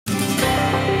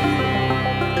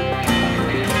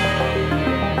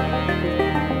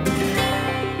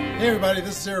Hey everybody,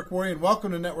 this is Eric Worre and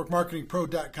welcome to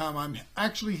NetworkMarketingPro.com. I'm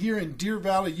actually here in Deer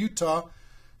Valley, Utah. I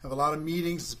have a lot of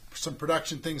meetings, some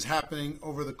production things happening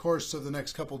over the course of the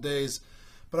next couple days.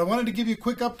 But I wanted to give you a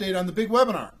quick update on the big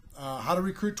webinar, how to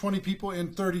recruit 20 people in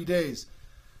 30 days.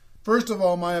 First of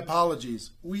all, my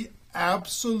apologies. We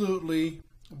absolutely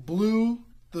blew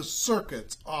the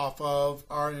circuits off of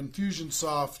our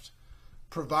Infusionsoft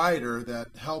provider that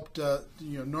helped,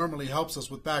 normally helps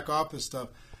us with back office stuff.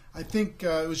 I think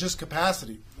it was just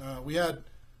capacity. We had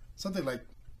something like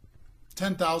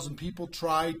 10,000 people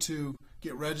try to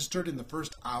get registered in the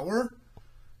first hour,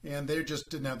 and they just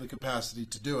didn't have the capacity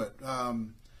to do it.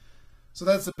 So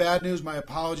that's the bad news. My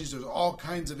apologies. There's all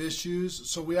kinds of issues.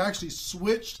 So we actually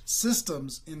switched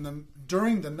systems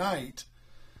during the night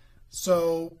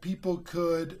so people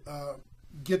could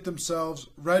get themselves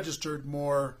registered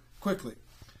more quickly.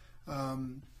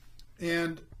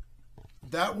 And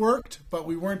that worked, but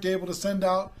we weren't able to send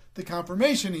out the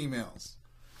confirmation emails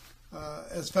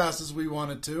as fast as we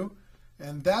wanted to.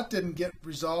 And that didn't get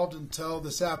resolved until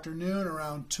this afternoon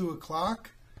around 2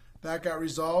 o'clock. That got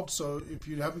resolved. So if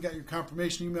you haven't got your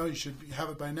confirmation email, you should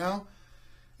have it by now.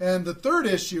 And the third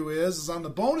issue is on the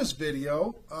bonus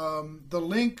video, the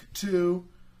link to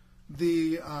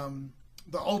the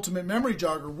Ultimate Memory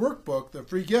Jogger workbook, the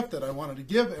free gift that I wanted to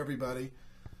give everybody,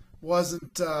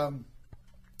 wasn't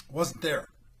there.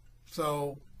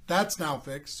 So that's now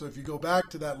fixed. So if you go back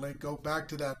to that link, go back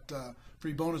to that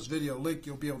free bonus video link,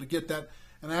 you'll be able to get that.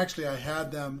 And actually, I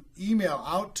had them email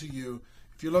out to you.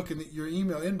 If you're looking at your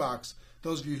email inbox,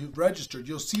 those of you who've registered,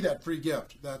 you'll see that free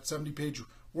gift, that 70-page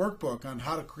workbook on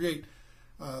how to create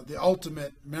the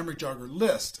Ultimate Memory Jogger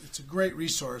list. It's a great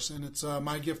resource, and it's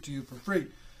my gift to you for free.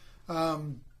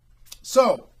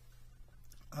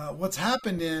 What's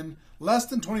happened in less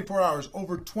than 24 hours,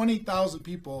 over 20,000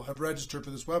 people have registered for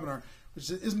this webinar,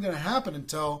 which isn't going to happen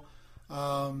until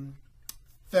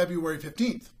February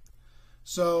 15th.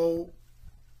 So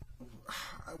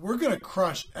we're going to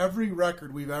crush every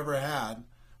record we've ever had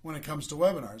when it comes to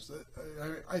webinars.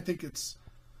 I think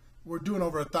we're doing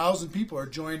over 1,000 people are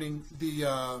joining the,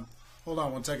 hold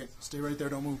on one second, stay right there,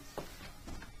 don't move.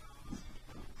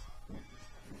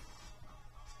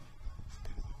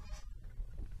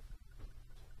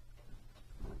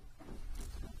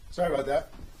 Sorry about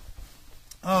that.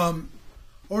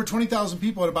 Over 20,000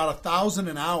 people at about 1,000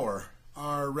 an hour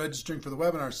are registering for the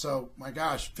webinar. So, my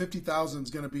gosh, 50,000 is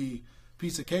going to be a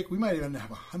piece of cake. We might even have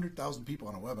 100,000 people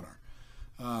on a webinar.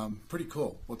 Pretty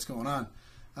cool what's going on.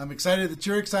 I'm excited that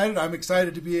you're excited. I'm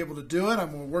excited to be able to do it.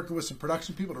 I'm working with some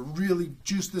production people to really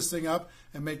juice this thing up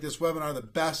and make this webinar the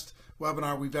best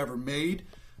webinar we've ever made.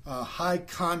 High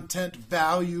content,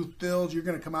 value filled. You're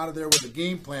going to come out of there with a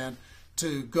game plan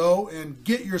to go and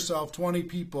get yourself 20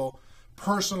 people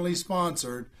personally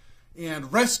sponsored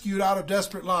and rescued out of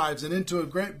desperate lives and into a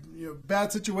great,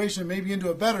 bad situation, maybe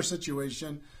into a better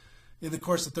situation in the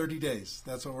course of 30 days.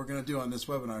 That's what we're going to do on this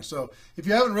webinar. So if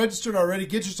you haven't registered already,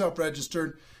 get yourself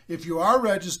registered. If you are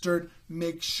registered,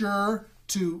 make sure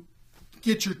to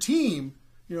get your team,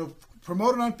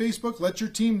 promote it on Facebook, let your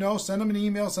team know, send them an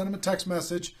email, send them a text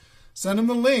message, send them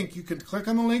the link. You can click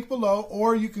on the link below,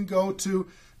 or you can go to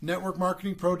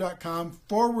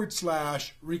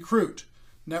networkmarketingpro.com/recruit.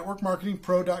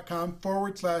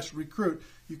 networkmarketingpro.com/recruit.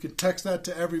 You can text that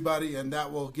to everybody and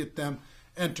that will get them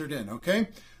entered in, okay?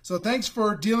 So thanks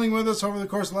for dealing with us over the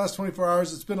course of the last 24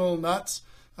 hours. It's been a little nuts.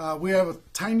 We have a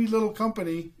tiny little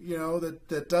company,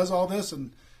 that does all this,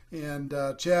 and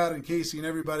Chad and Casey and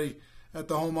everybody at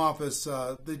the home office,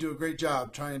 they do a great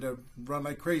job trying to run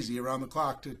like crazy around the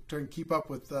clock to try and keep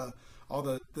up with all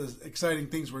the exciting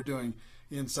things we're doing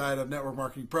inside of Network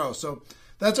Marketing Pro. So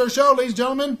that's our show, ladies and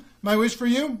gentlemen. My wish for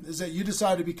you is that you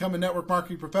decide to become a network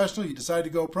marketing professional. You decide to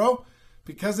go pro,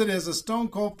 because it is a stone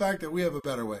cold fact that we have a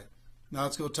better way. Now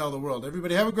let's go tell the world.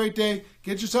 Everybody have a great day.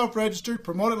 Get yourself registered.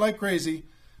 Promote it like crazy.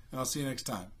 And I'll see you next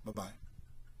time. Bye-bye.